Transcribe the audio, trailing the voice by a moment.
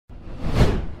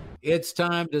It's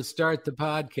time to start the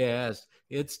podcast.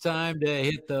 It's time to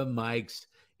hit the mics.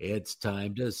 It's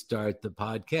time to start the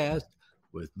podcast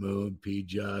with Moon,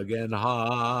 Pjugg and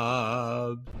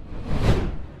Hobbs.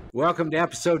 Welcome to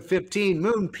episode 15,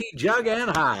 Moon, Pjugg and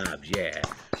Hobbs. Yeah.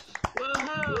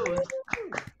 Whoa.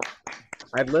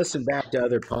 I've listened back to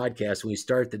other podcasts. We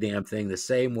start the damn thing the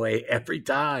same way every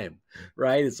time,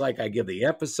 right? It's like I give the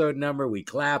episode number, we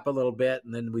clap a little bit,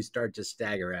 and then we start to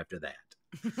stagger after that.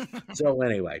 So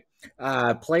anyway,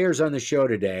 players on the show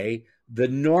today. The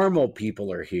normal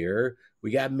people are here.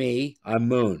 We got me, I'm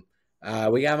Moon.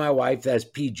 We got my wife, that's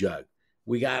Pjugg.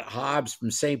 We got Hobbs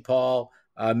from St. Paul,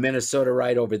 Minnesota,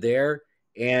 right over there.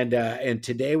 And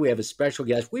today we have a special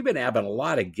guest. We've been having a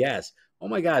lot of guests. Oh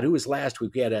my God, who was last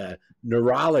week? We had a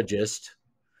neurologist,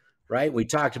 right? We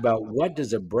talked about what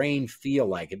does a brain feel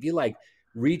like? If you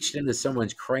reached into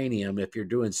someone's cranium, if you're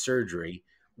doing surgery,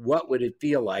 what would it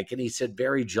feel like? And he said,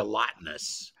 very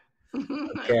gelatinous.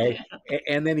 Okay.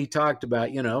 And then he talked about,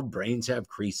 brains have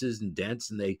creases and dents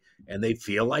and they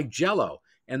feel like Jello.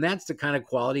 And that's the kind of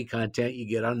quality content you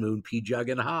get on Moon,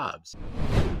 Pjugg and Hobbs.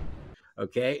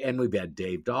 Okay. And we've had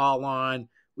Dave Dahl on.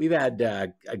 We've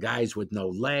had guys with no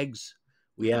legs.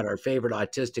 We had our favorite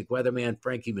autistic weatherman,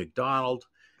 Frankie McDonald.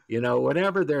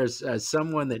 Whenever there's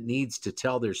someone that needs to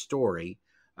tell their story,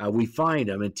 we find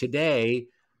them. And today,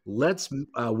 let's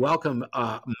welcome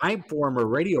my former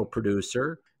radio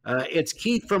producer. It's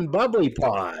Keith from Bubbly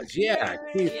Paws. Yeah,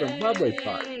 Keith from Bubbly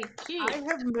Paws. I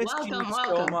have missed you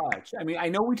so much. I mean, I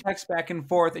know we text back and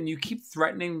forth, and you keep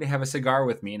threatening to have a cigar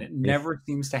with me, and it never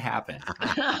seems to happen.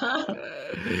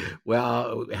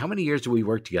 Well, how many years do we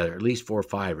work together? At least 4 or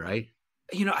 5, right?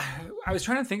 I was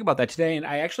trying to think about that today, and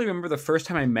I actually remember the first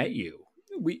time I met you.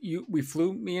 We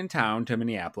flew me in town to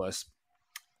Minneapolis,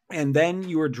 and then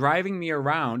you were driving me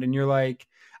around, and you're like,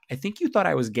 I think you thought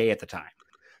I was gay at the time.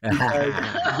 We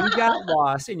got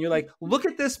lost, and you're like, look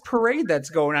at this parade that's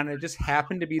going on. It just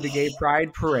happened to be the Gay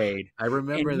Pride Parade. I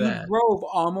remember and that. You drove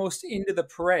almost into the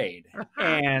parade.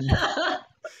 And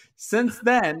since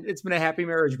then, it's been a happy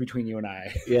marriage between you and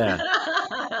I. Yeah.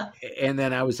 And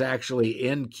then I was actually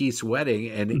in Keith's wedding,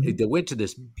 and they went to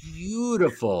this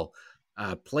beautiful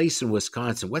place in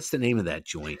Wisconsin. What's the name of that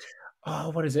joint?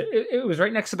 Oh, what is it? It was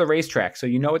right next to the racetrack, so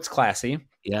it's classy.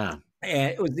 Yeah.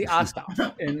 And it was the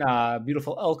Osthoff in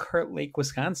beautiful Elkhart Lake,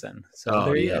 Wisconsin. So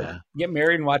there you go. Get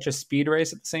married and watch a speed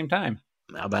race at the same time.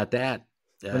 How about that?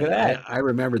 Look at that. I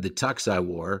remember the tux I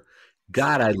wore.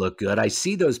 God, I look good. I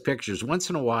see those pictures once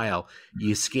in a while.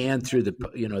 You scan through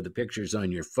the pictures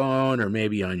on your phone or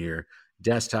maybe on your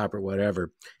desktop or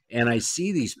whatever. And I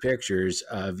see these pictures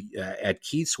of at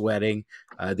Keith's wedding.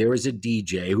 There was a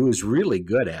DJ who was really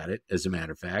good at it, as a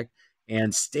matter of fact.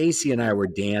 And Stacy and I were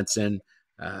dancing.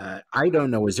 I don't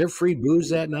know. Was there free booze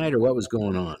that night or what was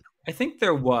going on? I think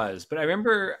there was, but I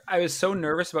remember I was so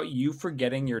nervous about you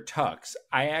forgetting your tux.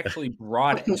 I actually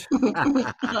brought it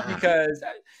because,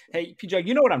 hey, Pjugg,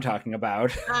 you know what I'm talking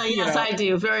about. Yes, I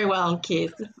do. Very well,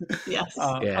 Keith. Yes.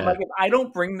 Yeah. I'm like, if I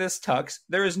don't bring this tux,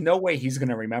 there is no way he's going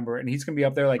to remember it. And he's going to be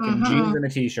up there like in jeans and a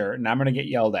t-shirt, and I'm going to get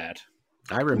yelled at.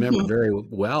 I remember very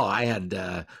well. I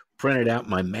had printed out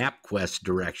my MapQuest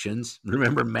directions.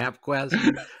 Remember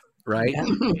MapQuest? Right?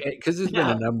 Because it's been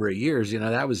a number of years,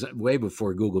 that was way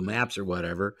before Google Maps or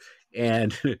whatever.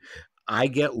 And I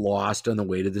get lost on the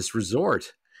way to this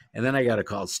resort. And then I got to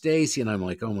call Stacy and I'm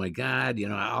like, oh my God,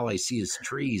 all I see is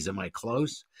trees. Am I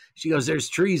close? She goes, there's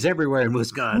trees everywhere in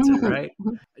Wisconsin, right?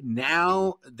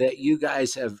 Now that you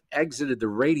guys have exited the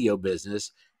radio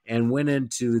business and went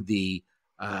into the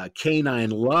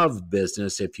canine love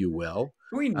business, if you will.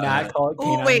 Can we not call it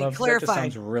canine love? Clarify. That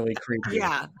just sounds really creepy.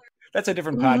 Yeah. That's a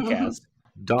different podcast.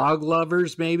 Dog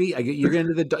lovers, maybe? You're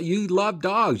into you love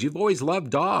dogs. You've always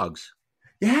loved dogs.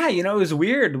 Yeah, it was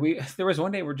weird. There was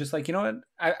one day we're just like, you know what?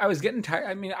 I was getting tired.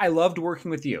 I mean, I loved working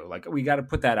with you. Like, we got to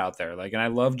put that out there. Like, and I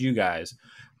loved you guys.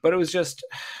 But it was just,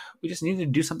 we just needed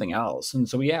to do something else. And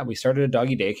so, we started a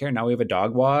doggy daycare. Now we have a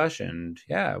dog wash. And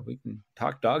we can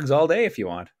talk dogs all day if you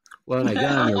want. Well, and I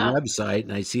got on your website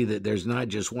and I see that there's not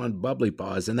just one Bubbly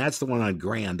Paws. And that's the one on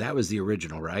Grand. That was the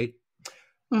original, right?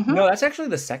 Mm-hmm. No, that's actually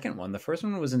the second one. The first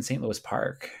one was in St. Louis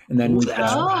Park. And then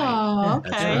that's right. Okay.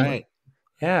 That's right.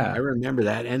 Yeah. I remember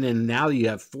that. And then now you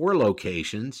have 4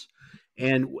 locations.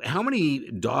 And how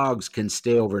many dogs can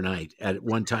stay overnight at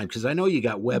one time? Because I know you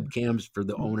got webcams for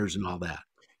the owners and all that.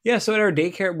 Yeah. So at our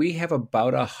daycare, we have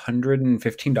about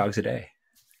 115 dogs a day.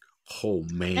 Oh,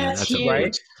 man. That's huge.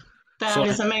 Right. That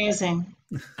is amazing.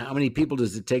 How many people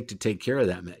does it take to take care of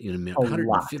that?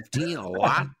 115, a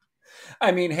lot.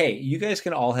 I mean, hey, you guys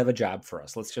can all have a job for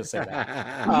us. Let's just say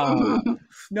that.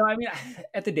 No, I mean,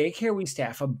 at the daycare, we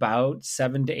staff about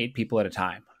 7 to 8 people at a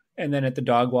time. And then at the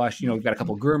dog wash, we've got a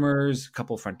couple groomers, a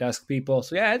couple front desk people.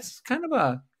 So yeah, it's kind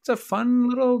of it's a fun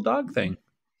little dog thing.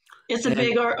 It's a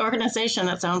big organization,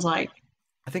 it sounds like.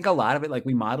 I think a lot of it, like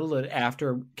we modeled it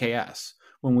after KS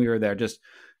when we were there. Just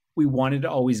we wanted to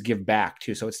always give back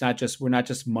too. So it's not just, we're not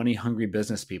just money hungry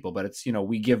business people, but it's,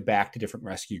 we give back to different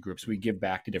rescue groups. We give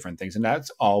back to different things. And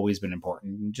that's always been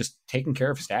important. Just taking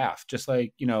care of staff, just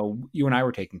like, you and I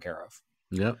were taken care of.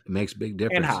 Yep. It makes a big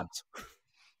difference. And Hobbs.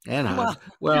 And Hobbs.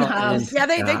 Well, yeah,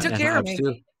 they took care of me.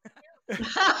 Too.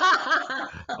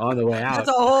 On the way out. That's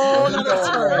a whole other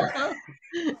story.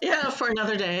 Yeah, for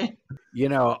another day.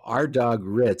 Our dog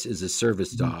Ritz is a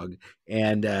service dog,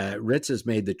 and Ritz has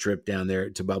made the trip down there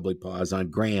to Bubbly Paws on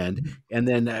Grand. And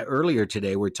then earlier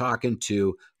today, we're talking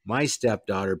to my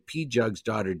stepdaughter, Pjugg's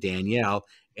daughter, Danielle,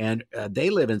 and they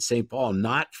live in St. Paul,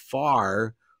 not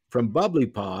far from Bubbly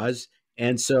Paws.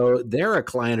 And so they're a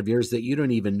client of yours that you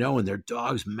don't even know, and their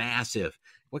dog's massive.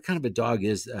 What kind of a dog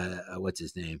is, what's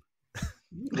his name?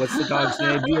 What's the dog's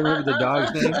name? Do you remember the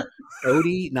dog's name?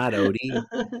 Odie? Not Odie.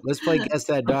 Let's play Guess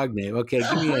That Dog Name. Okay,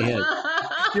 give me a hint.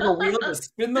 Give a wheel to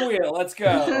spin the wheel. Let's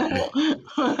go.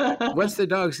 What's the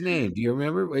dog's name? Do you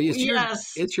remember? It's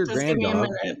your grand dog.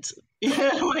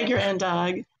 Yeah, my grand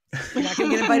dog. You're not going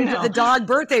to get invited to the dog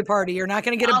birthday party. You're not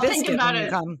going to get a biscuit when you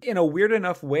come. In a weird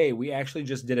enough way, we actually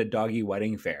just did a doggy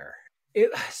wedding fair.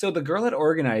 So the girl that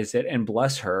organized it, and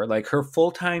bless her, like her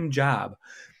full-time job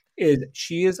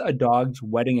she is a dog's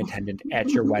wedding attendant at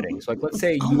your wedding. So like, let's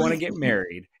say you want to get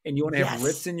married and you want to have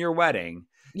Ritz in your wedding.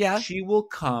 Yeah. She will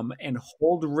come and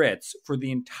hold Ritz for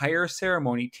the entire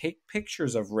ceremony, take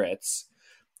pictures of Ritz,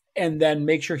 and then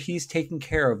make sure he's taken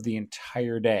care of the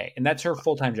entire day. And that's her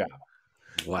full-time job.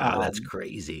 Wow, that's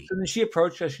crazy. So then she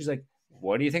approached us. She's like,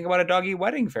 what do you think about a doggy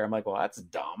wedding fair? I'm like, well, that's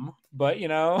dumb, but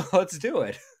let's do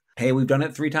it. Hey, we've done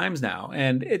it 3 times now,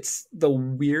 and it's the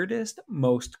weirdest,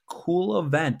 most cool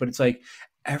event. But it's like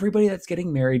everybody that's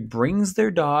getting married brings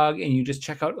their dog, and you just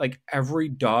check out like every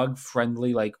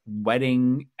dog-friendly like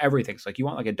wedding, everything. So like you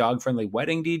want like a dog-friendly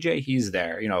wedding DJ, he's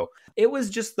there. It was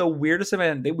just the weirdest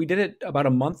event. We did it about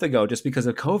a month ago just because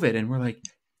of COVID, and we're like,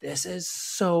 this is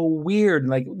so weird.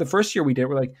 Like the first year we did,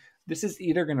 we're like, this is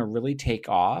either going to really take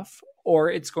off,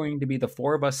 or it's going to be the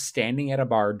 4 of us standing at a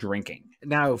bar drinking.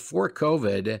 Now, for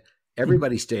COVID,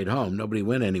 everybody stayed home. Nobody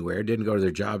went anywhere, didn't go to their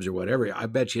jobs or whatever. I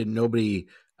bet you nobody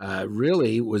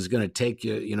really was going to take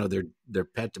their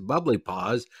pet to Bubbly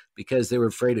Paws because they were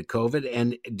afraid of COVID.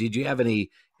 And did you have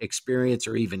any experience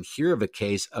or even hear of a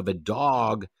case of a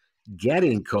dog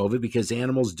getting COVID? Because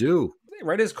animals do.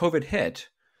 Right as COVID hit,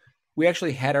 we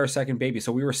actually had our second baby.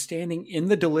 So we were standing in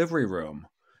the delivery room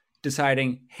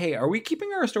deciding, hey, are we keeping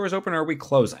our stores open or are we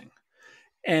closing?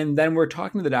 And then we're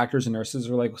talking to the doctors and nurses.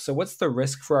 We're like, so what's the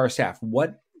risk for our staff?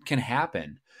 What can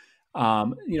happen?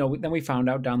 Then we found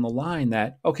out down the line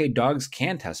that, okay, dogs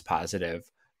can test positive,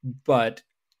 but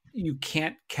you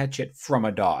can't catch it from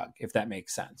a dog, if that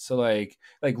makes sense. So like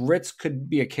Ritz could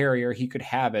be a carrier. He could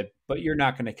have it, but you're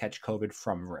not going to catch COVID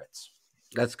from Ritz.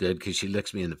 That's good because she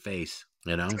licks me in the face,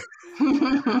 You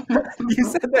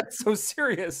said that so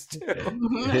serious too.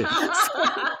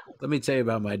 Let me tell you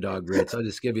about my dog Ritz. I'll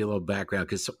just give you a little background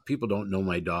because people don't know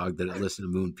my dog that listen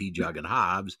to Moon, Pjugg and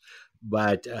Hobbs.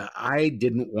 But I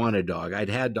didn't want a dog. I'd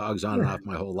had dogs on and off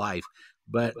my whole life.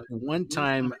 But one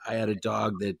time I had a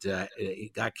dog that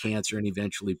got cancer and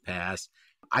eventually passed.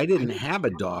 I didn't have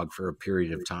a dog for a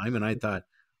period of time. And I thought,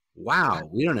 wow,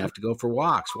 we don't have to go for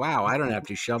walks. Wow, I don't have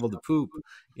to shovel the poop.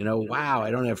 Wow,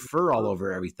 I don't have fur all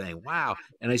over everything. Wow.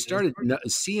 And I started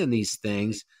seeing these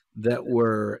things that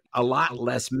were a lot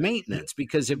less maintenance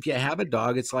because if you have a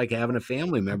dog, it's like having a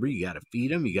family member. You got to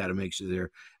feed them. You got to make sure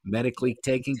they're medically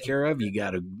taken care of. You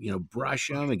got to, brush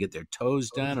them and get their toes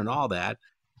done and all that.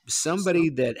 Somebody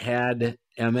that had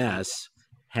MS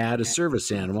had a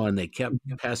service animal and they kept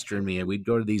pestering me. And we'd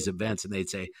go to these events and they'd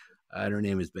say, her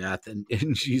name is Beth. And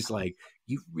she's like,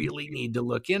 you really need to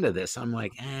look into this. I'm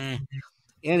like,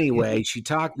 Anyway, she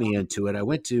talked me into it. I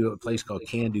went to a place called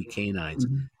Can Do Canines.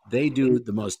 They do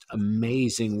the most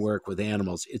amazing work with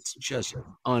animals. It's just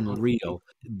unreal.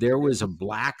 There was a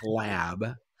black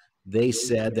lab. They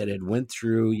said that it went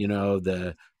through,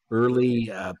 the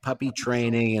early puppy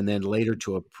training and then later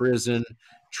to a prison,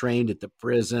 trained at the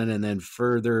prison, and then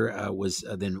further was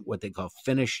then what they call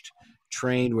finished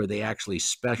trained, where they actually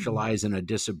specialize in a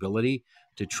disability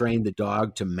to train the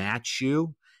dog to match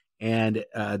you. And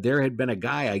there had been a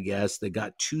guy, I guess, that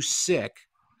got too sick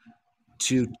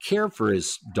to care for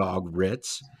his dog,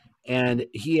 Ritz. And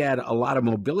he had a lot of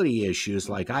mobility issues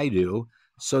like I do.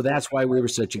 So that's why we were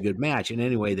such a good match. And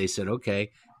anyway, they said, okay,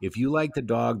 if you like the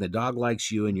dog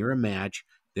likes you, and you're a match,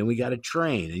 then we got to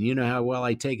train. And you know how well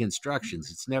I take instructions.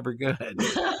 It's never good.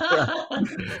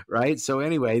 Right? So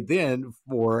anyway, then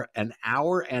for an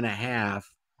hour and a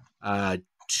half,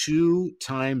 2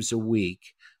 times a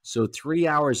week, so 3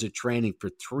 hours of training for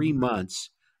 3 months,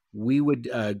 we would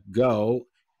go,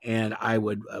 and I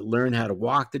would learn how to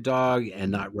walk the dog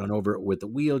and not run over it with a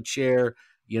wheelchair,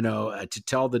 to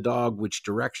tell the dog which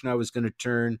direction I was going to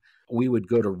turn. We would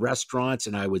go to restaurants,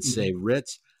 and I would say,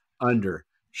 Ritz, under.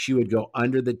 She would go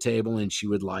under the table, and she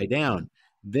would lie down.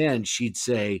 Then she'd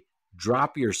say,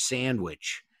 drop your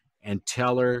sandwich, and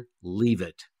tell her, leave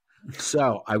it.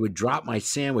 So I would drop my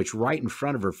sandwich right in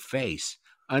front of her face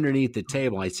underneath the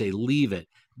table. I'd say, leave it.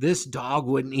 This dog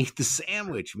wouldn't eat the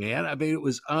sandwich, man. I mean, it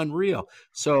was unreal.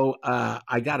 So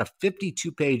I got a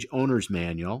 52-page owner's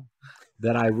manual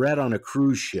that I read on a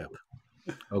cruise ship.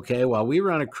 Okay, while we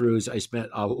were on a cruise, I spent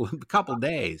a couple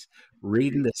days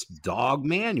reading this dog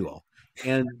manual.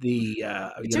 And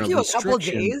it took you a couple of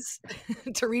days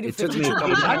to read it. Took me a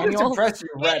couple I'm just impressed you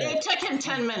read It took him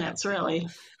 10 minutes, really.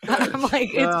 I'm like,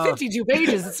 it's 52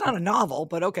 pages. It's not a novel,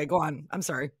 but okay, go on. I'm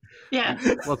sorry. Yeah.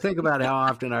 Well, think about how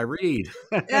often I read.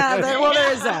 Yeah,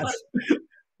 there is that.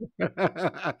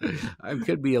 I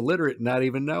could be illiterate and not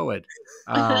even know it.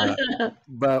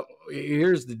 But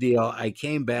here's the deal. I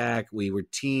came back. We were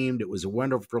teamed. It was a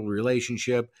wonderful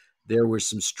relationship. There were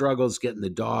some struggles getting the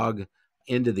dog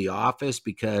into the office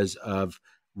because of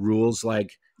rules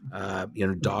like, dog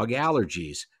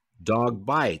allergies, dog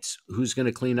bites, who's going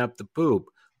to clean up the poop,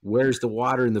 where's the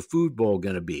water in the food bowl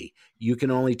going to be? You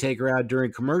can only take her out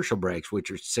during commercial breaks,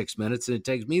 which are 6 minutes, and it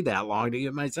takes me that long to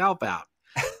get myself out.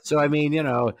 So, I mean,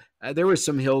 there were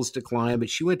some hills to climb, but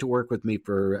she went to work with me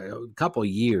for a couple of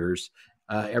years.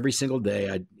 Every single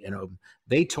day,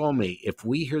 they told me, if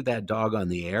we hear that dog on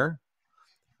the air,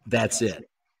 that's it.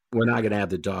 We're not going to have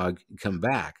the dog come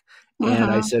back. And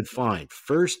I said, fine.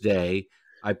 First day,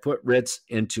 I put Ritz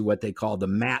into what they call the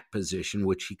mat position,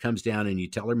 which she comes down and you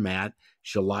tell her mat,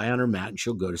 she'll lie on her mat and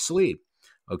she'll go to sleep.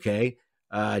 Okay.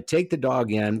 Take the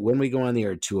dog in. When we go on the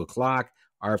air at 2:00,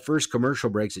 our first commercial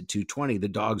breaks at 2:20, the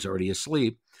dog's already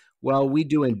asleep. Well, we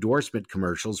do endorsement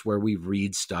commercials where we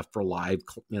read stuff for live,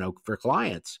 for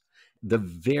clients. The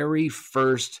very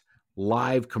first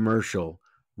live commercial,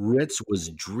 Ritz was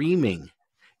dreaming.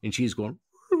 And she's going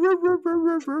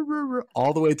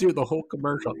all the way through the whole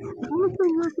commercial.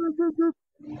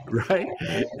 Right?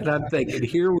 And I'm thinking,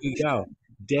 here we go.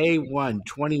 Day 1,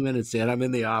 20 minutes in, I'm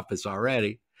in the office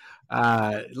already.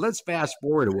 Let's fast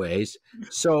forward a ways.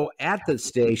 So at the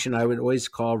station, I would always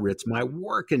call Ritz my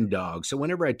working dog. So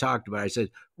whenever I talked about it, I said,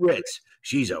 Ritz,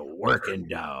 she's a working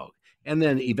dog. And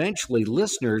then eventually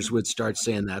listeners would start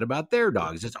saying that about their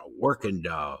dogs. It's a working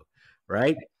dog,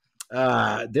 right?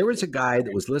 There was a guy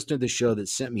that was listening to the show that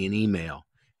sent me an email,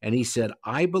 and he said,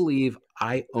 I believe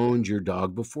I owned your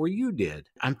dog before you did.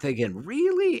 I'm thinking,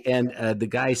 really? And the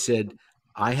guy said,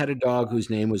 I had a dog whose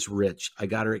name was Rich. I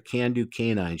got her at Can Do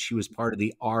Canine. She was part of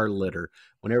the R litter.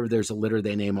 Whenever there's a litter,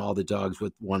 they name all the dogs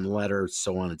with one letter,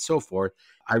 so on and so forth.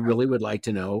 I really would like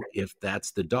to know if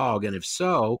that's the dog. And if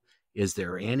so, is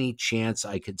there any chance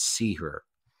I could see her?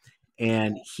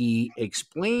 And he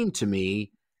explained to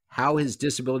me how his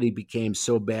disability became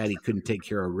so bad he couldn't take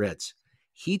care of Ritz.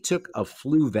 He took a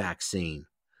flu vaccine,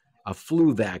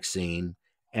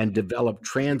 and developed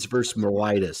transverse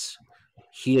myelitis.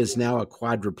 He is now a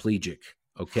quadriplegic,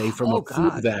 from a flu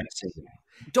vaccine.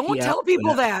 Don't tell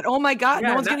people that. Oh, my God.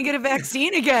 No one's going to get a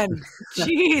vaccine again.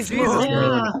 Jeez.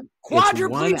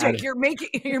 Quadriplegic.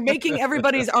 You're making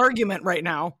everybody's argument right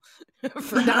now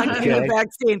for not getting a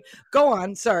vaccine. Go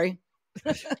on. Sorry.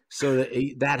 So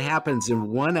that happens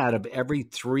in 1 out of every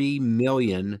 3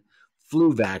 million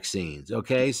flu vaccines.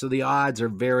 Okay. So the odds are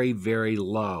very, very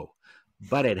low,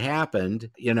 but it happened.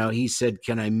 He said,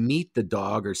 can I meet the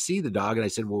dog or see the dog? And I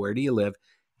said, well, where do you live?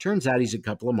 Turns out he's a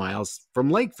couple of miles from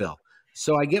Lakeville.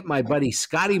 So I get my buddy,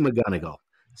 Scotty McGonigal.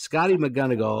 Scotty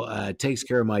McGonigal takes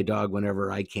care of my dog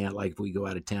whenever I can't, like if we go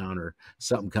out of town or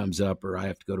something comes up or I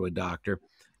have to go to a doctor.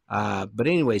 But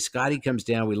anyway, Scotty comes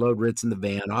down. We load Ritz in the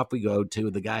van. Off we go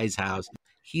to the guy's house.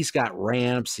 He's got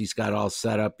ramps. He's got all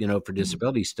set up, for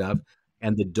disability stuff.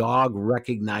 And the dog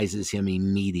recognizes him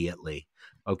immediately.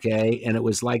 Okay. And it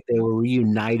was like they were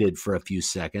reunited for a few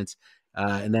seconds.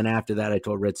 And then after that, I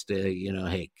told Ritz to,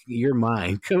 hey, you're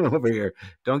mine. Come over here.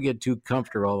 Don't get too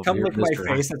comfortable. Come lick my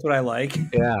face. That's what I like.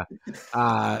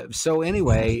 Yeah. So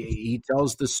anyway, he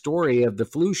tells the story of the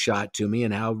flu shot to me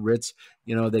and how Ritz,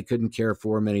 they couldn't care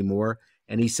for him anymore.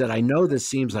 And he said, I know this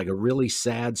seems like a really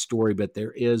sad story, but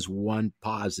there is one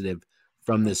positive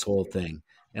from this whole thing.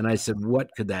 And I said,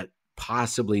 what could that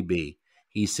possibly be?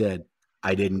 He said,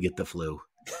 I didn't get the flu.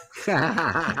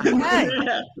 Hey,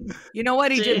 you know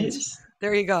what? He didn't.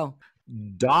 There you go.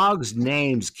 Dogs'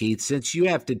 names, Keith, since you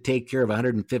have to take care of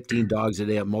 115 dogs a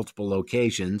day at multiple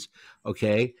locations,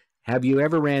 okay, have you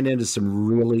ever ran into some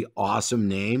really awesome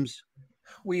names?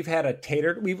 We've had a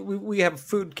tater. We have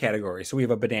food categories. So we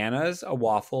have a bananas, a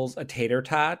waffles, a tater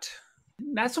tot.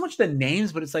 Not so much the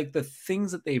names, but it's like the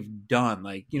things that they've done.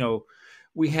 Like, you know,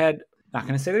 we had, not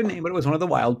going to say the name, but it was one of the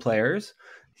Wild players.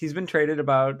 He's been traded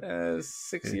about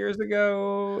 6 years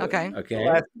ago. Okay.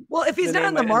 Well, if he's not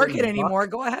on the market anymore,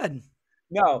 go ahead.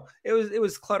 No, it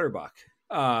was Clutterbuck.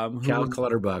 Cal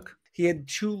Clutterbuck. He had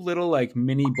 2 little like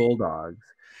mini bulldogs.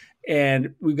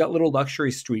 And we've got little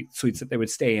luxury suites that they would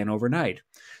stay in overnight.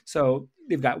 So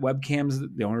they've got webcams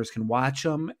that the owners can watch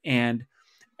them. And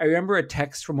I remember a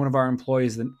text from one of our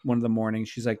employees one of the mornings.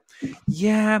 She's like,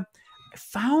 yeah, I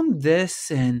found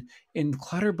this in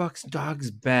Clutterbuck's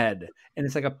dog's bed. And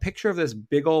it's like a picture of this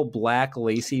big old black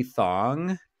lacy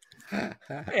thong.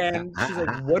 And she's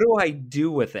like, what do I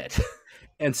do with it?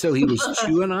 And so he was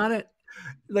chewing on it?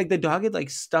 Like the dog had like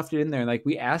stuffed it in there. And like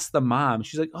we asked the mom,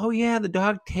 she's like, oh yeah, the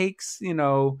dog takes, you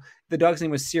know, the dog's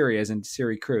name was Siri, as in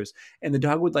Siri Cruz. And the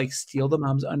dog would like steal the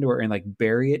mom's underwear and like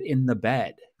bury it in the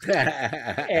bed. Oh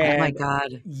my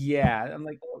God. Yeah. I'm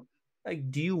like,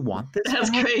 do you want this? That's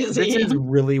crazy. This is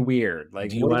really weird.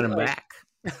 Like, do you want him back?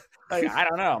 Like, I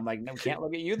don't know. I'm like, no, can't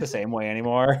look at you the same way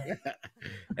anymore.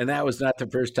 And that was not the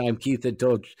first time Keith had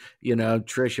told, you know,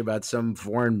 Trish about some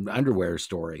foreign underwear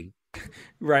story.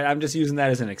 Right. I'm just using that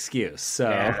as an excuse. So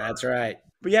yeah, that's right.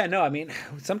 But yeah, no, I mean,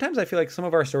 sometimes I feel like some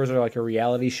of our stories are like a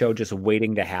reality show just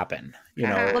waiting to happen. You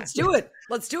know, let's do it.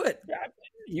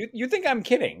 You think I'm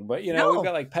kidding, but you know, we've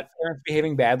got like pet parents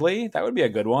behaving badly. That would be a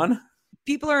good one.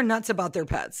 People are nuts about their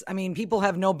pets. I mean, people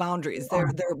have no boundaries.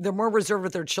 They're more reserved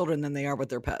with their children than they are with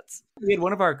their pets. We had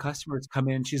one of our customers come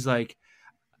in. She's like,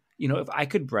 you know, if I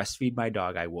could breastfeed my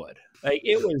dog, I would. Like,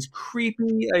 it was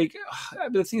creepy. Like,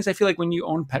 the thing is, I feel like when you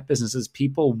own pet businesses,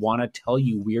 people want to tell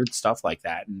you weird stuff like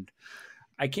that. And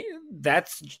I can't,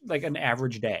 that's like an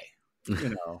average day, you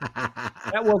know.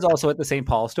 That was also at the St.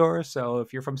 Paul store. So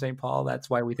if you're from St. Paul,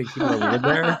 that's why we think people are weird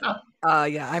there.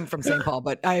 Yeah, I'm from St. Paul,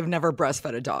 but I have never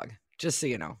breastfed a dog. Just so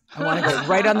you know, I want to go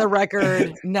right on the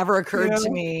record. Never occurred to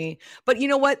me. But you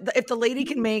know what? If the lady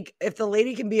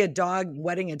can be a dog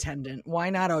wedding attendant,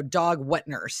 why not a dog wet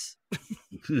nurse?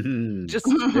 Just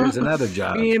there's another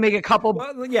job. You need to make a couple.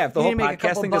 Well, yeah, if the whole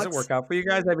podcast thing doesn't work out for you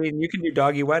guys, I mean, you can do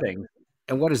doggy weddings.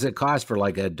 And what does it cost for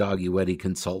like a doggy wedding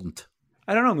consultant?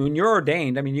 I don't know. When you're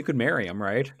ordained, I mean, you could marry him,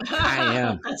 right? I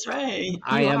am. That's right.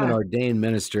 I am an ordained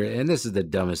minister, and this is the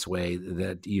dumbest way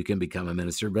that you can become a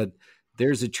minister, but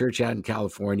there's a church out in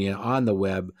California on the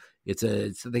web. I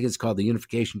think it's called the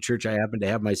Unification Church. I happen to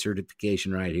have my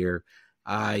certification right here.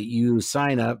 You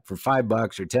sign up for $5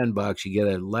 or $10. You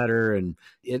get a letter and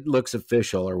it looks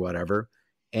official or whatever.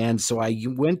 And so I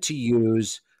went to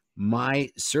use my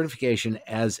certification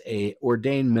as a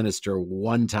ordained minister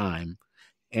one time.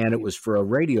 And it was for a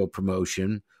radio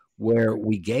promotion where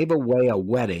we gave away a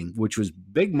wedding, which was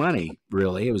big money,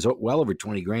 really. It was well over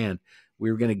 20 grand. We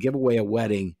were going to give away a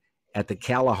wedding at the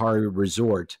Kalahari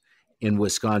Resort in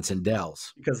Wisconsin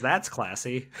Dells. Because that's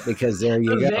classy. Because there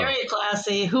you go. Very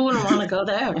classy. Who wouldn't want to go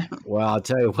there? Well, I'll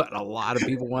tell you what, a lot of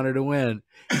people wanted to win.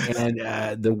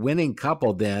 And the winning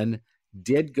couple then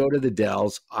did go to the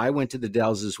Dells. I went to the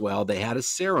Dells as well. They had a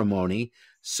ceremony.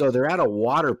 So they're at a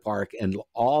water park and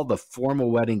all the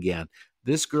formal wedding began.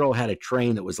 This girl had a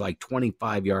train that was like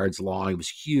 25 yards long. It was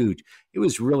huge. It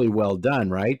was really well done,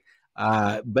 right?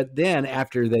 But then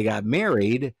after they got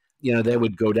married, you know, they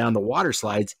would go down the water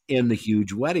slides in the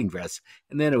huge wedding dress.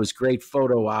 And then it was great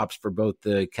photo ops for both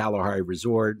the Kalahari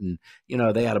Resort and, you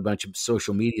know, they had a bunch of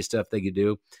social media stuff they could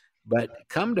do. But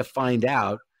come to find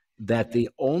out that the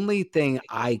only thing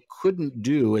I couldn't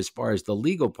do as far as the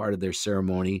legal part of their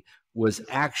ceremony was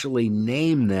actually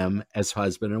name them as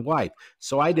husband and wife.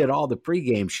 So I did all the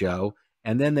pregame show.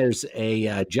 And then there's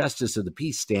a justice of the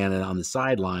peace standing on the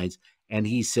sidelines. And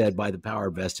he said, by the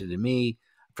power vested in me,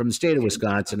 from the state of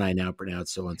Wisconsin, I now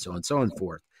pronounce so and so and so and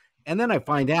forth. And then I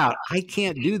find out I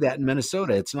can't do that in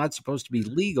Minnesota. It's not supposed to be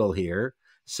legal here.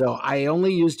 So I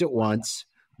only used it once,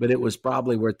 but it was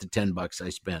probably worth the $10 I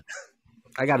spent.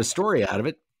 I got a story out of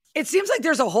it. It seems like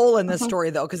there's a hole in this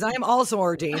story, though, because I am also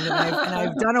ordained and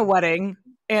I've done a wedding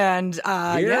and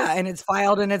and it's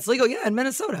filed and it's legal. Yeah, in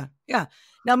Minnesota. Yeah.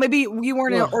 Now, maybe you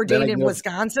weren't ordained in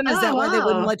Wisconsin. Is that why they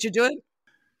wouldn't let you do it?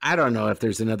 I don't know if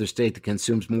there's another state that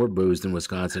consumes more booze than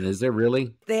Wisconsin. Is there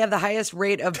really? They have the highest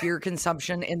rate of beer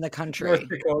consumption in the country. North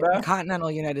Dakota? Continental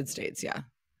United States, yeah.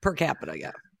 Per capita,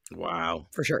 yeah. Wow.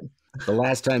 For sure. The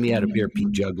last time you had a beer,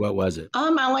 Pjugg, what was it? I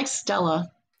like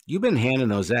Stella. You've been handing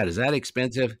those out. Is that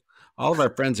expensive? All of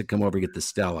our friends that come over get the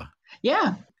Stella.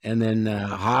 Yeah. And then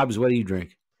Hobbs, what do you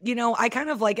drink? You know, I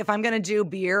kind of like, if I'm going to do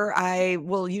beer, I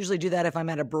will usually do that if I'm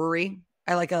at a brewery.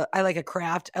 I like a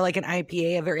craft. I like an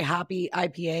IPA, a very hoppy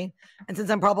IPA. And since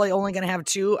I'm probably only going to have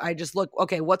two, I just look,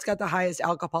 okay, what's got the highest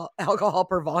alcohol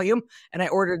per volume? And I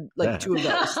ordered like two of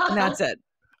those, and that's it.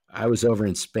 I was over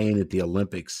in Spain at the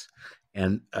Olympics,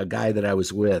 and a guy that I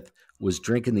was with was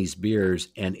drinking these beers.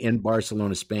 And in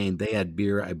Barcelona, Spain, they had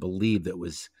beer, I believe, that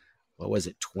was, what was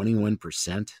it,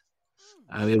 21%?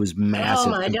 I mean, it was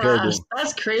massive. Oh my gosh,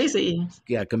 that's crazy.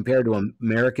 Yeah, compared to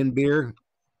American beer,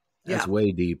 that's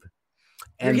way deep.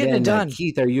 And You're getting then, it done.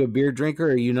 Keith, are you a beer drinker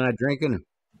or are you not drinking?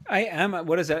 I am.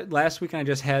 What is that? Last week I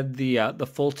just had the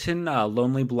Fulton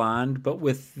Lonely Blonde, but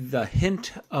with the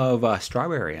hint of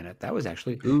strawberry in it. That was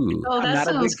actually Ooh. Oh, that not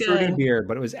a sounds big fruity good. beer,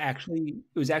 but it was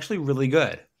actually really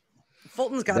good.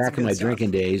 Fulton's got Back some in my good stuff.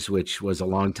 drinking days, which was a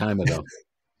long time ago.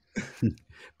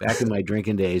 Back in my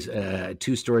drinking days,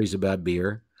 2 stories about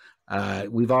beer.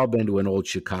 We've all been to an old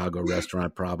Chicago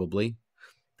restaurant, probably.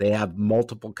 They have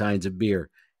multiple kinds of beer.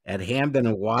 At Hamden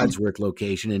and Wadsworth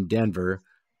location in Denver,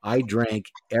 I drank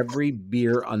every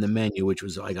beer on the menu, which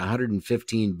was like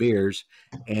 115 beers.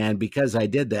 And because I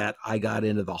did that, I got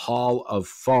into the Hall of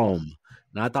Foam,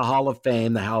 not the Hall of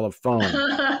Fame, the Hall of Foam.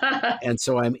 And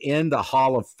so I'm in the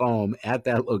Hall of Foam at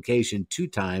that location 2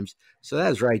 times. So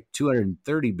that's right,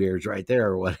 230 beers right there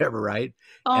or whatever, right?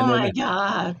 Oh my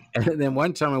God. And then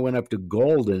one time I went up to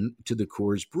Golden to the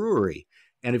Coors Brewery.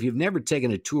 And if you've never taken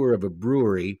a tour of a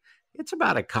brewery, it's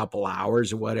about a couple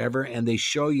hours or whatever, and they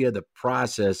show you the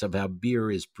process of how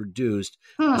beer is produced.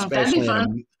 That'd be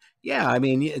fun. Yeah, I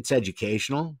mean, it's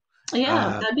educational.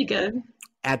 Yeah, that'd be good.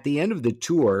 At the end of the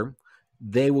tour,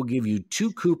 they will give you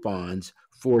 2 coupons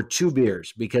for 2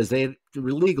 beers because they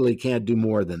legally can't do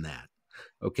more than that.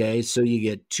 Okay, so you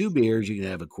get 2 beers. You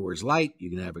can have a Coors Light. You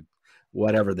can have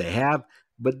whatever they have.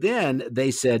 But then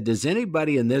they said, does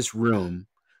anybody in this room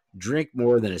drink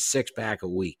more than a 6-pack a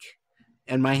week?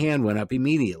 And my hand went up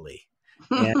immediately.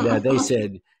 And they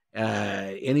said,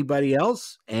 anybody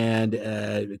else? And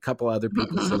a couple other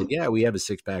people said, yeah, we have a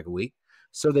 6-pack a week.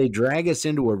 So they drag us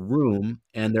into a room,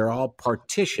 and they're all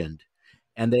partitioned.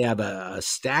 And they have a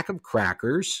stack of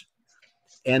crackers.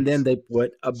 And then they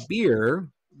put a beer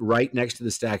right next to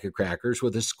the stack of crackers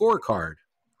with a scorecard.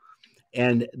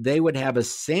 And they would have us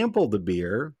sample the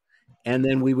beer, and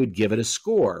then we would give it a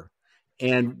score.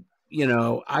 And you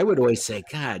know, I would always say,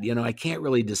 God, you know, I can't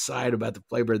really decide about the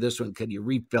flavor of this one. Can you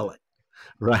refill it?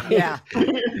 Right. Yeah.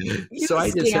 So I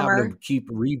just have them keep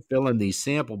refilling these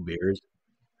sample beers.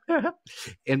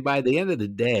 And by the end of the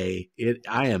day,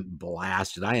 I am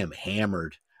blasted. I am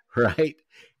hammered. Right.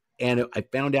 And I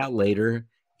found out later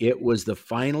it was the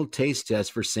final taste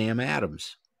test for Sam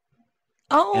Adams.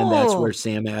 Oh. And that's where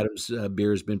Sam Adams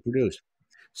beer has been produced.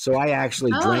 So I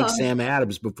actually drank Sam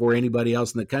Adams before anybody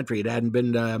else in the country. It hadn't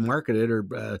been marketed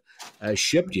or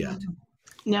shipped yet.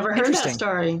 Never heard that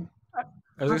story.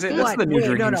 I was going to say, that's the new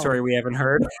drinking story we haven't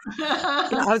heard.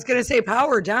 I was going to say,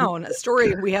 power down, a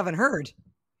story we haven't heard.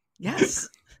 Yes.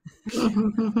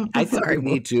 I think we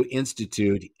need to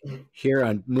institute here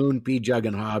on Moon, Pjugg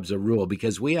and Hobbs a rule,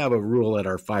 because we have a rule at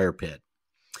our fire pit.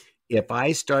 If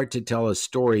I start to tell a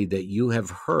story that you have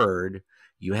heard,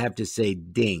 you have to say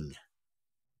ding.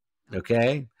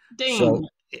 Okay. Ding. So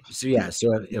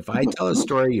if I tell a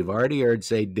story you've already heard,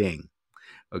 say ding.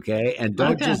 Okay. And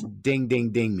don't just ding,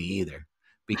 ding, ding me either.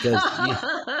 Because,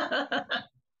 I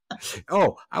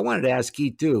wanted to ask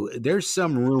Keith too. There's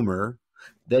some rumor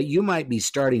that you might be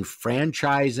starting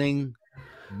franchising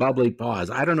Bubbly Paws.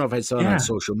 I don't know if I saw it on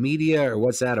social media or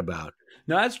what's that about.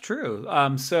 No, that's true.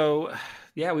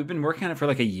 Yeah, we've been working on it for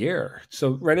like a year.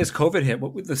 So right as COVID hit,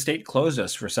 the state closed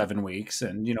us for 7 weeks.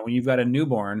 And, you know, when you've got a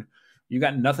newborn, you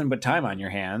got nothing but time on your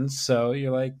hands. So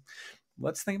you're like,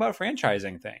 let's think about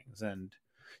franchising things. And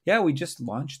yeah, we just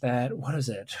launched that. What is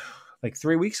it? Like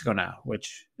 3 weeks ago now,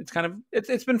 which it's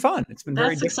been fun. It's been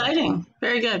very exciting.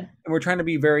 Very good. And we're trying to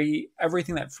be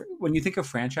everything that, when you think of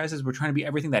franchises, we're trying to be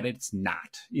everything that it's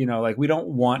not. You know, like we don't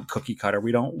want cookie cutter.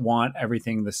 We don't want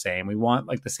everything the same. We want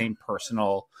like the same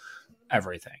personal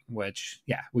everything, which,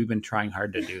 yeah, we've been trying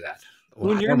hard to do that.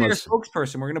 When you're going to be a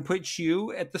spokesperson, we're going to put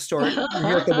you at the store. You're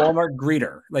here at the Walmart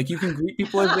greeter. Like you can greet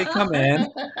people as they come in.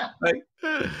 Like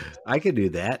I could do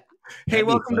that. Hey,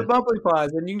 welcome to Bubbly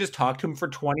Paws. And you can just talk to them for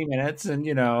 20 minutes and,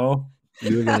 you know.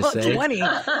 You were going to say 20.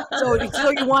 So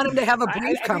you want him to have a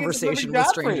brief conversation with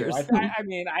strangers. I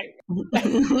mean, I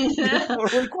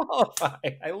totally qualify.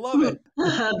 I love it.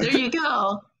 There you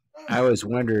go. I always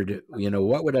wondered,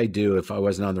 what would I do if I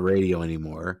wasn't on the radio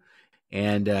anymore?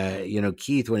 And,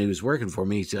 Keith, when he was working for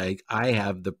me, he's like, I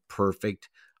have the perfect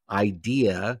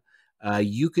idea.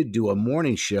 You could do a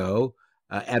morning show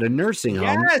at a nursing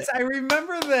home. Yes, I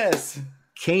remember this.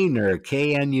 Knur,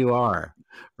 Knur,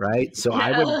 right? So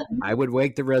I would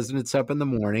wake the residents up in the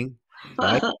morning,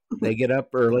 right? They get up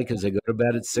early because they go to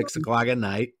bed at 6 o'clock at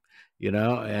night,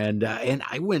 and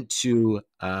I went to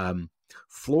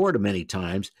Florida many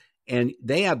times, and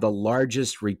they have the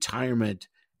largest retirement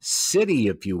city,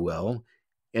 if you will.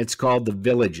 It's called the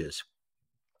Villages.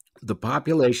 The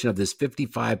population of this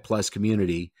 55 plus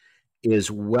community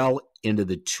is well into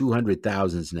the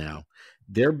 200,000s now.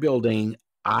 They're building,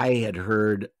 I had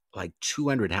heard, like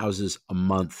 200 houses a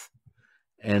month,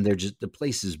 and the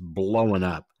place is blowing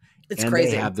up. It's and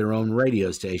crazy. They have their own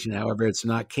radio station. However, it's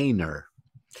not Knur.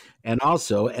 And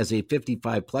also, as a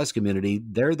 55 plus community,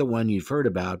 they're the one you've heard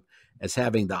about as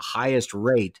having the highest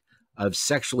rate of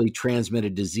sexually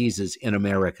transmitted diseases in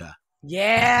America.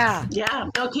 Yeah. Yeah.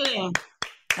 No kidding.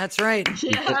 That's right.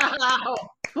 Yeah.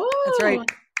 That's right.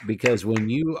 Because when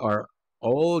you are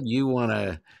old, you want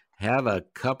to have a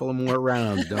couple of more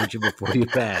rounds, don't you, before you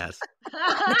pass?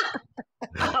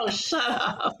 Oh, shut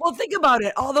up. Well, think about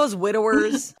it. All those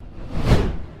widowers.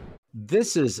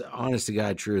 This is honest to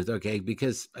God truth, okay?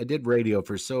 Because I did radio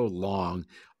for so long,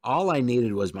 all I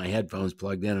needed was my headphones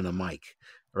plugged in and a mic,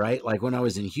 right? Like when I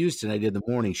was in Houston, I did the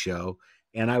morning show,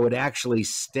 and I would actually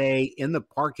stay in the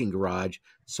parking garage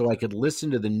so I could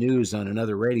listen to the news on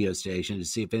another radio station to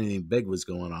see if anything big was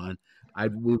going on.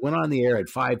 We went on the air at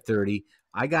 5:30.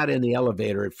 I got in the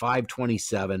elevator at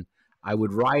 5:27. I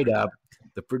would ride up.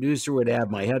 The producer would have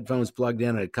my headphones plugged in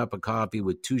and a cup of coffee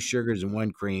with 2 sugars and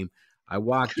 1 cream. I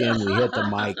walked in, we hit the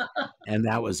mic, and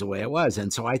that was the way it was.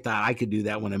 And so I thought I could do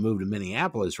that when I moved to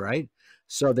Minneapolis, right?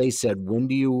 So they said, when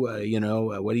do you, what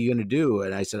are you going to do?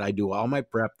 And I said, I do all my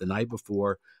prep the night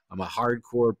before. I'm a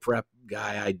hardcore prep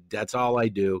guy. That's all I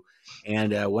do.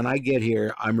 And when I get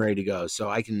here, I'm ready to go. So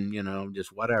I can,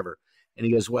 just whatever. And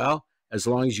he goes, well, as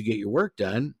long as you get your work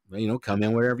done, come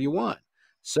in wherever you want.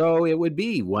 So it would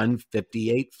be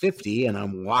 1:58:50, and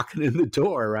I'm walking in the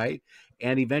door, right?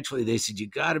 And eventually they said, you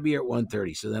got to be here at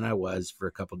 1:30. So then I was for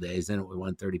a couple of days. Then it was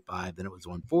 1:35. Then it was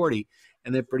 1:40.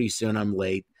 And then pretty soon I'm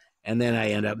late. And then I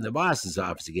end up in the boss's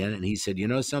office again. And he said, you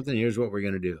know something? Here's what we're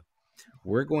going to do.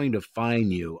 We're going to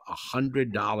fine you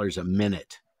 $100 a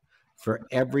minute for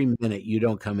every minute you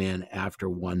don't come in after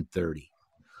 1:30.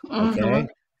 Okay. Mm-hmm.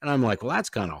 And I'm like, well,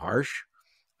 that's kind of harsh.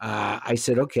 I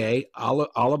said, okay, I'll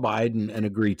abide and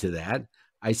agree to that.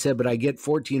 I said, but I get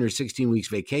 14 or 16 weeks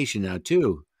vacation now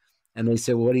too. And they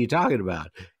said, well, what are you talking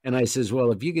about? And I says,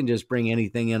 well, if you can just bring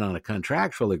anything in on a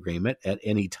contractual agreement at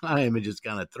any time and just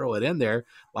kind of throw it in there,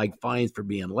 like fines for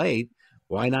being late,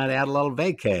 why not add a little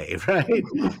vacay, right?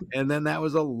 And then that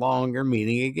was a longer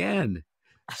meeting again.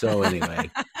 So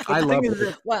anyway, I love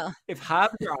it. Well, if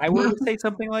Hobbs or I were to say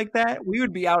something like that, we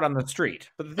would be out on the street.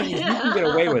 But the thing is, you can get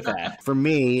away with that. For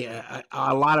me,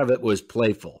 a lot of it was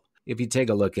playful. If you take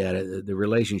a look at it, the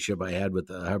relationship I had with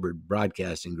the Hubbard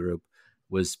Broadcasting Group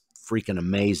was freaking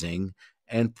amazing.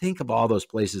 And think of all those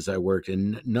places I worked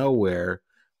in. Nowhere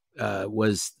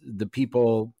was the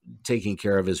people taking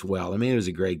care of as well. I mean, it was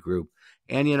a great group.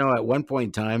 And, at one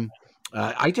point in time,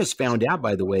 I just found out,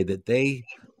 by the way, that they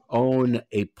own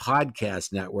a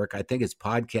podcast network. I think it's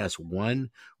Podcast One,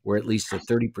 where at least a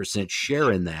 30%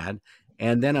 share in that.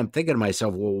 And then I'm thinking to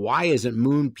myself, well, why isn't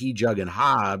Pjugg and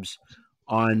Hobbs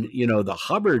on, the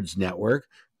Hubbard's network?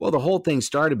 Well, the whole thing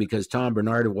started because Tom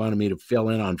Bernard wanted me to fill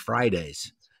in on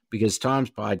Fridays because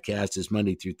Tom's podcast is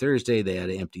Monday through Thursday. They had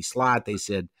an empty slot. They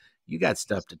said, you got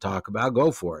stuff to talk about,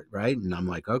 go for it, right? And I'm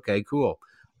like, okay, cool.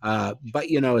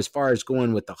 But, as far as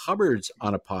going with the Hubbards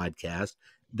on a podcast,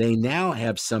 they now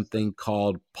have something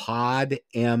called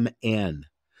PodMN.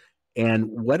 And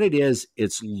what it is,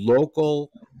 it's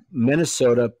local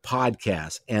Minnesota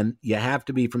podcasts. And you have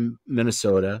to be from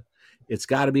Minnesota. It's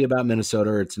got to be about Minnesota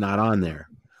or it's not on there.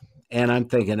 And I'm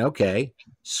thinking, okay,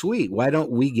 sweet. Why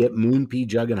don't we get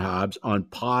Pjugg and Hobbs on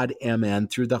PodMN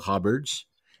through the Hubbards?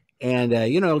 And,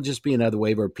 it'll just be another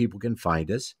way where people can find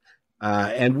us.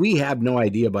 And we have no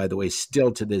idea, by the way,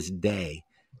 still to this day,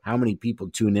 how many people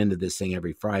tune into this thing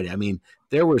every Friday. I mean,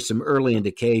 there were some early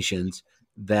indications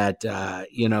that,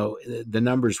 the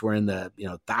numbers were in the,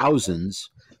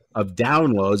 thousands of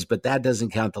downloads, but that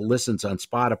doesn't count the listens on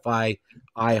Spotify,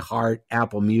 iHeart,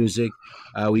 Apple Music.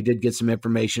 We did get some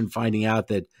information finding out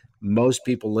that most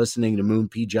people listening to Moon,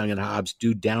 Pjugg and Hobbs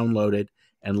do download it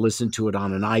and listen to it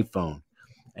on an iPhone.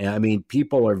 And I mean,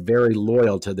 people are very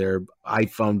loyal to their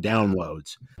iPhone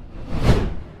downloads.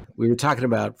 We were talking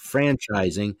about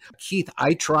franchising. Keith,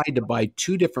 I tried to buy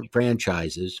 2 different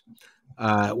franchises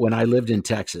when I lived in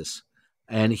Texas.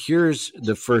 And here's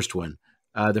the first one.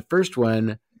 The first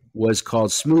one was called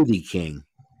Smoothie King.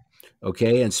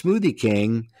 Okay. And Smoothie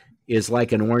King is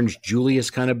like an Orange Julius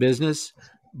kind of business,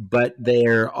 but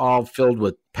they're all filled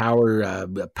with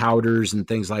powders and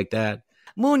things like that.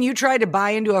 Moon, you tried to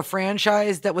buy into a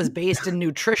franchise that was based in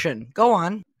nutrition. Go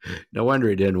on. No wonder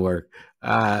it didn't work.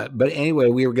 But anyway,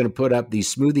 we were going to put up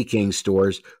these Smoothie King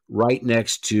stores right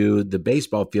next to the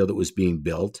baseball field that was being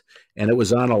built. And it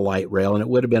was on a light rail, and it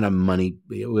would have been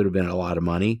a lot of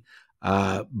money.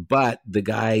 But the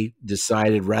guy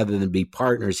decided rather than be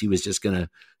partners, he was just going to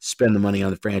spend the money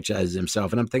on the franchise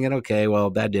himself. And I'm thinking, okay, well,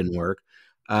 that didn't work.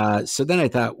 So then I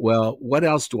thought, well, what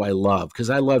else do I love? Because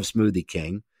I love Smoothie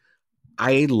King.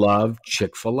 I love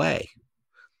Chick-fil-A.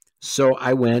 So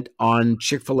I went on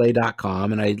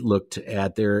Chick-fil-A.com and I looked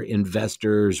at their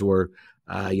investors or,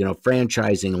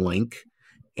 franchising link,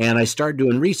 and I started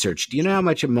doing research. Do you know how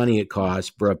much money it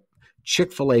costs for a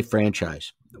Chick-fil-A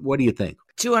franchise? What do you think?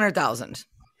 200,000.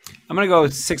 I'm going to go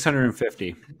with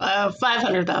 650.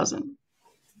 500,000.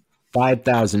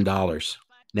 $5,000.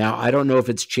 Now, I don't know if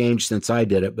it's changed since I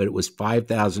did it, but it was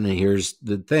 5,000. And here's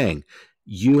the thing.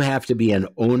 You have to be an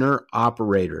owner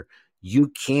operator. You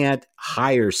can't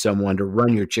hire someone to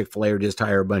run your Chick-fil-A or just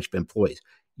hire a bunch of employees.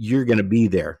 You're going to be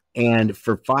there. And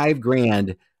for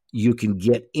 $5,000, you can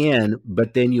get in,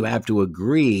 but then you have to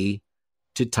agree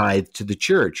to tithe to the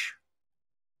church.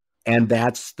 And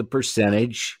that's the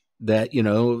percentage that,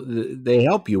 they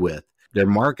help you with. Their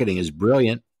marketing is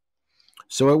brilliant.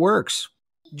 So it works.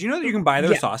 Do you know that you can buy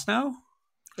their sauce now?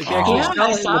 Like they actually Yeah, sell I it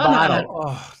in the saw bottle. that.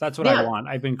 Oh, that's what I want.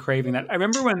 I've been craving that. I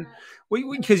remember when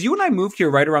because you and I moved here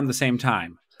right around the same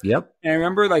time. Yep. And I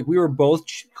remember we were both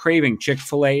craving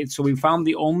Chick-fil-A. So we found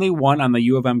the only one on the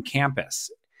U of M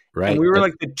campus. Right. And we were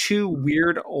like the 2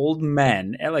 weird old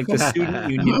men at the student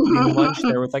union eating lunch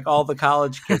there with all the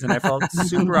college kids. And I felt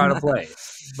super out of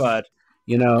place. But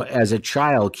as a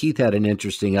child, Keith had an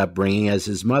interesting upbringing as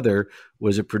his mother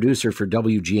was a producer for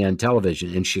WGN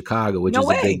television in Chicago, which is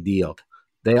a big deal.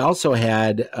 They also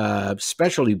had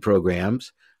specialty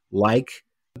programs like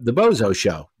The Bozo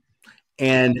Show.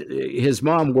 And his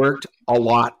mom worked a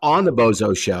lot on The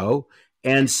Bozo Show.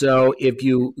 And so if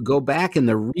you go back in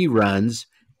the reruns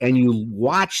and you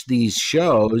watch these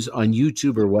shows on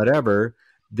YouTube or whatever,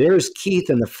 there's Keith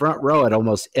in the front row at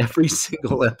almost every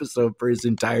single episode for his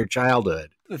entire childhood.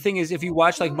 The thing is, if you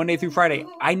watch Monday through Friday,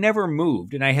 I never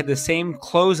moved and I had the same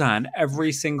clothes on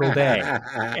every single day.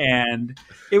 And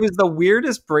it was the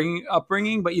weirdest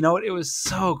upbringing, but you know what? It was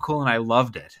so cool and I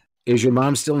loved it. Is your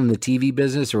mom still in the TV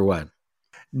business or what?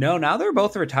 No, now they're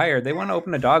both retired. They want to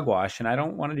open a dog wash, and I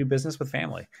don't want to do business with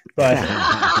family. But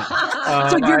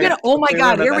so you're gonna. Oh my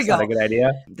God! Here we go. Not a good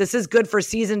idea. This is good for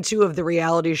season 2 of the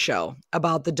reality show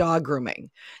about the dog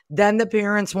grooming. Then the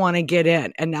parents want to get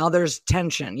in, and now there's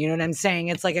tension. You know what I'm saying?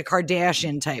 It's like a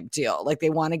Kardashian type deal. Like they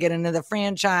want to get into the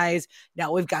franchise.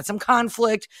 Now we've got some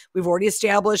conflict. We've already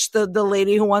established the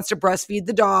lady who wants to breastfeed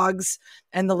the dogs,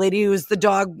 and the lady who's the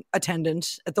dog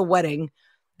attendant at the wedding.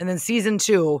 And then season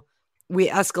 2. We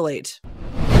escalate.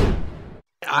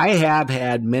 I have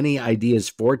had many ideas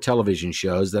for television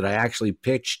shows that I actually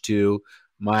pitched to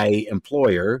my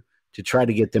employer to try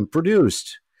to get them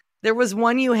produced. There was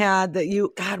one you had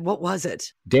that God, what was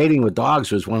it? Dating with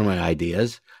Dogs was one of my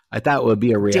ideas. I thought it would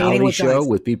be a reality show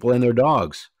with people and their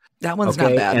dogs. That one's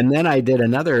not bad. And then I did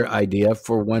another idea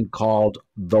for one called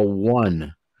The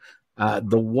One.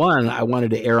 The One I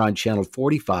wanted to air on Channel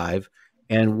 45.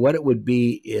 And what it would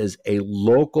be is a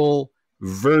local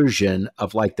version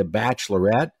of like The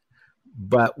Bachelorette,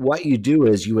 but what you do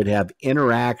is you would have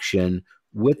interaction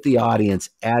with the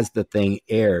audience as the thing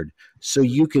aired. So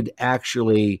you could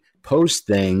actually post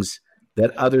things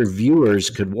that other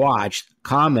viewers could watch,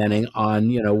 commenting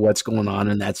on, what's going on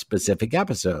in that specific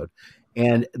episode.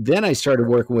 And then I started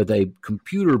working with a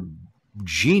computer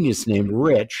genius named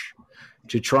Rich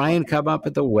to try and come up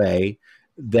with a way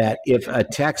that if a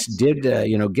text did,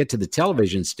 get to the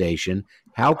television station,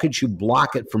 how could you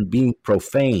block it from being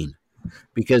profane?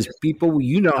 Because people,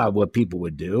 what people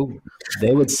would do.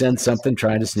 They would send something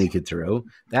trying to sneak it through.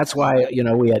 That's why,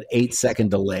 we had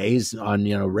 8-second delays on,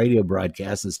 radio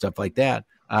broadcasts and stuff like that.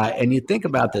 And you think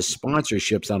about the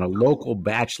sponsorships on a local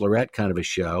Bachelorette kind of a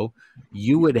show,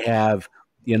 you would have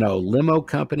limo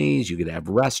companies. You could have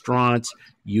restaurants.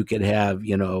 You could have,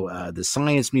 the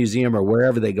science museum or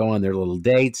wherever they go on their little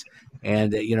dates.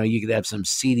 And, you could have some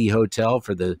seedy hotel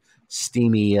for the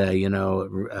steamy,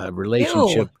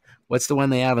 relationship. Ew. What's the one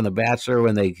they have in The Bachelor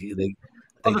when they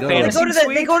Oh, go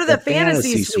They go to the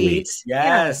fantasy fantasy suite.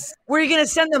 Yes. Where are you going to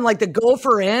send them, like the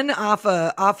Gopher Inn off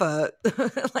a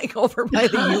like over by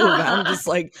the U of M? Just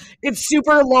like it's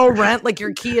super low rent. Like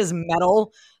your key is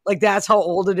metal. Like that's how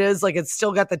old it is. Like it's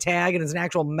still got the tag and it's an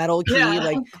actual metal key. Yeah.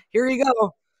 Like here you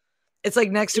go. It's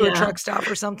like next to a truck stop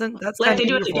or something. That's like kind they of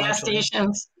do at the beautiful, gas actually.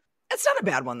 stations. It's not a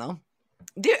bad one though.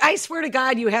 Dude, I swear to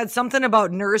God, you had something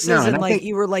about nurses and and I like think-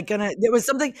 you were like gonna. It was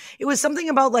something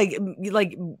about like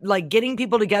getting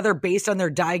people together based on their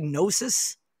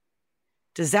diagnosis.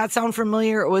 Does that sound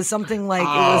familiar? It was something like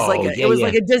it was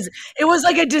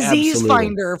like a disease Absolutely.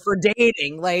 finder for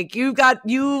dating. Like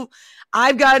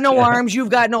I've got no arms,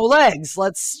 you've got no legs.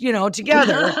 Let's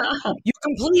together you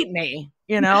complete me.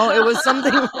 It was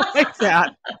something like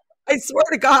that. I swear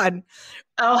to God.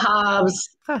 Oh, Hobbs.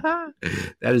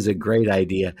 That is a great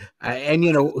idea. And,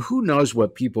 who knows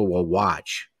what people will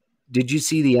watch. Did you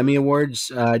see the Emmy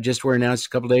Awards just were announced a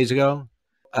couple days ago?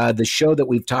 The show that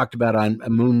we've talked about on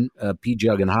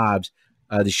Pjugg and Hobbs,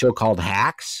 the show called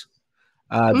Hacks.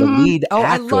 The lead I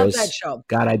actress love that show.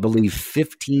 got, I believe,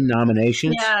 15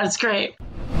 nominations. Yeah, it's great.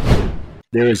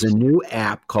 There is a new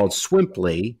app called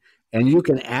Swimply, and you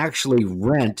can actually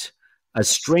rent a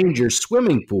stranger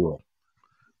swimming pool.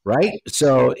 Right.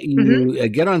 So you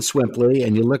get on Swimply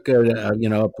and you look at,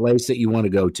 a place that you want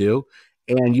to go to,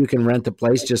 and you can rent the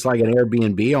place just like an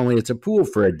Airbnb, only it's a pool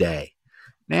for a day.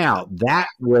 Now, that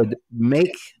would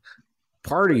make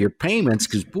part of your payments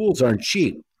because pools aren't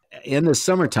cheap. In the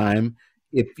summertime,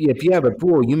 if you have a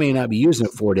pool, you may not be using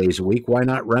it 4 days a week. Why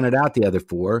not rent it out the other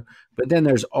 4? But then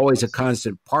there's always a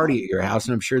constant party at your house,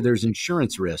 and I'm sure there's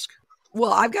insurance risk.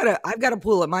 Well, I've got a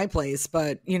pool at my place,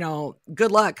 but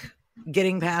good luck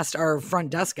getting past our front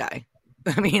desk guy.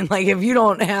 I mean, like if you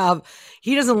don't have,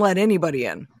 he doesn't let anybody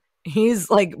in. He's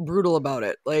like brutal about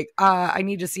it. Like, I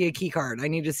need to see a key card. I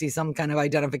need to see some kind of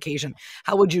identification.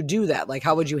 How would you do that? Like,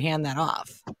 how would you hand that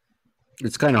off?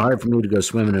 It's kind of hard for me to go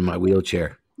swimming in my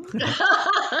wheelchair.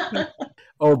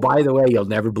 Oh, by the way, you'll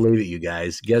never believe it, you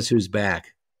guys. Guess who's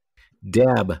back?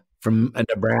 Deb from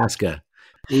Nebraska.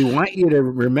 We want you to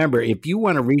remember, if you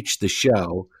want to reach the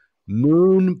show,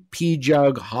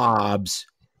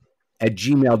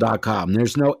 moonpjugghobbs@gmail.com.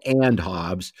 There's no and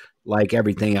Hobbs like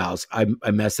everything else. I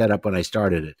messed that up when I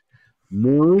started it.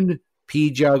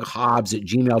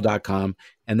 moonpjugghobbs@gmail.com.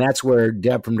 And that's where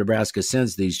Deb from Nebraska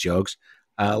sends these jokes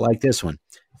like this one.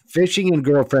 Fishing and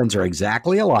girlfriends are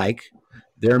exactly alike.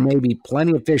 There may be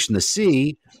plenty of fish in the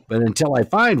sea, but until I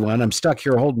find one, I'm stuck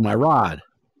here holding my rod.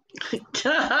 I'm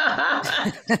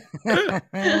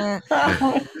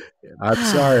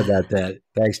sorry about that.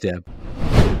 Thanks, Deb.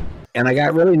 And I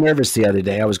got really nervous the other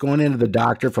day. I was going into the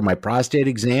doctor for my prostate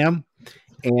exam,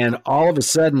 and all of a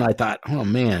sudden I thought, oh,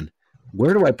 man,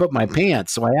 where do I put my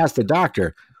pants? So I asked the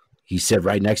doctor. He said,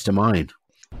 right next to mine.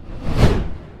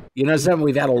 You know something?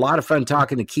 We've had a lot of fun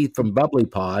talking to Keith from Bubbly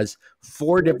Paws,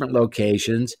 4 different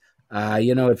locations.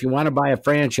 If you want to buy a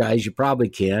franchise, you probably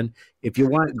can. If you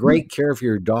want great care for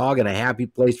your dog and a happy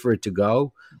place for it to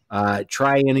go,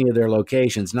 try any of their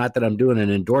locations. Not that I'm doing an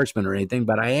endorsement or anything,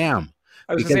 but I am.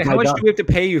 I was going to say, how much do we have to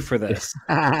pay you for this?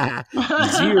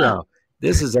 0.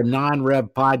 This is a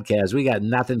non-rev podcast. We got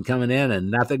nothing coming in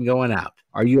and nothing going out.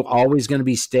 Are you always going to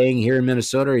be staying here in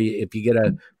Minnesota? Or if you get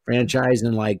a franchise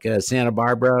in like Santa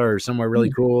Barbara or somewhere really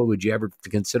cool, would you ever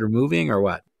consider moving or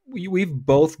what? We've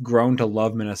both grown to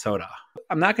love Minnesota.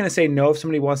 I'm not going to say no if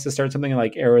somebody wants to start something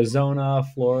like Arizona,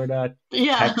 Florida,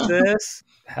 Texas.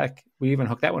 Heck, we even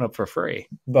hooked that one up for free.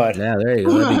 But yeah, there you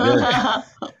go. That'd be good.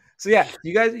 So yeah,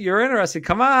 you guys, you're interested.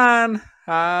 Come on,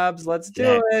 Hobbs, let's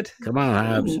do it. Come on,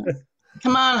 Hobbs.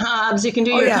 Come on, Hobbs. You can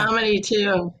do your comedy too.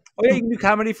 Oh yeah, you can do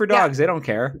comedy for dogs. They don't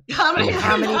care. Comedy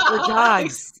for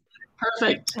dogs.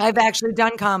 Perfect. I've actually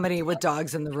done comedy with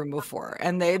dogs in the room before,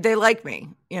 and they like me.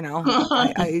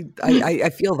 I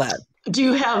feel that. Do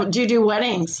you do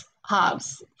weddings,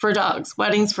 Hobbs, for dogs?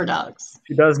 Weddings for dogs.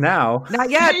 She does now. Not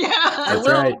yet. Yeah, That's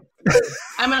right.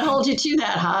 I'm going to hold you to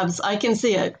that, Hobbs. I can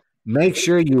see it. Make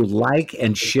sure you like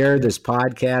and share this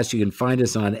podcast. You can find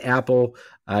us on Apple.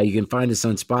 You can find us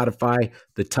on Spotify,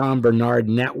 the Tom Bernard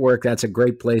Network. That's a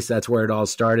great place. That's where it all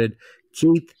started.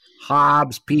 Keith,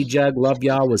 Hobbs, Pjugg, love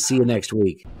y'all. We'll see you next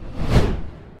week.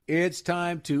 It's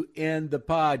time to end the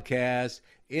podcast.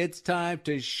 It's time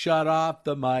to shut off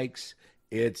the mics.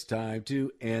 It's time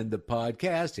to end the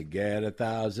podcast and get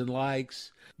 1,000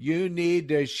 likes. You need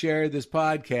to share this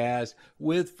podcast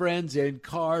with friends in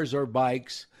cars or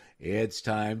bikes. It's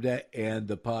time to end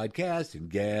the podcast and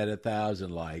get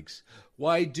 1,000 likes.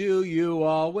 Why do you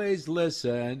always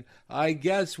listen? I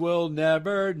guess we'll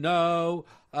never know.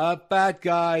 A fat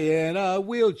guy in a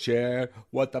wheelchair,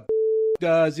 what the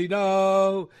does he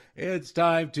know? It's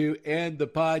time to end the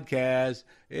podcast.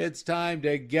 It's time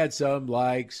to get some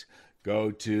likes.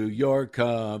 Go to your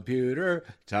computer,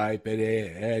 type it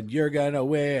in, you're gonna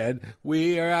win.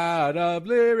 We are out of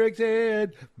lyrics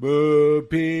in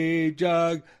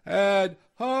Pjugg and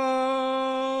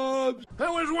Hobbs.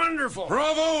 That was wonderful.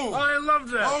 Bravo! I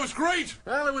loved that. Oh, it was great.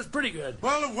 Well, it was pretty good.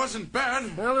 Well, it wasn't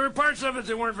bad. Well, there were parts of it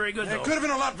that weren't very good, though. It could have been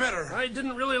a lot better. I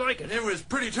didn't really like it. It was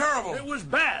pretty terrible. It was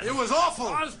bad. It was awful.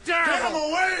 It was terrible. Get him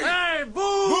away! Hey,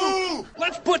 boo! Boo!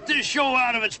 Let's put this show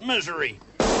out of its misery.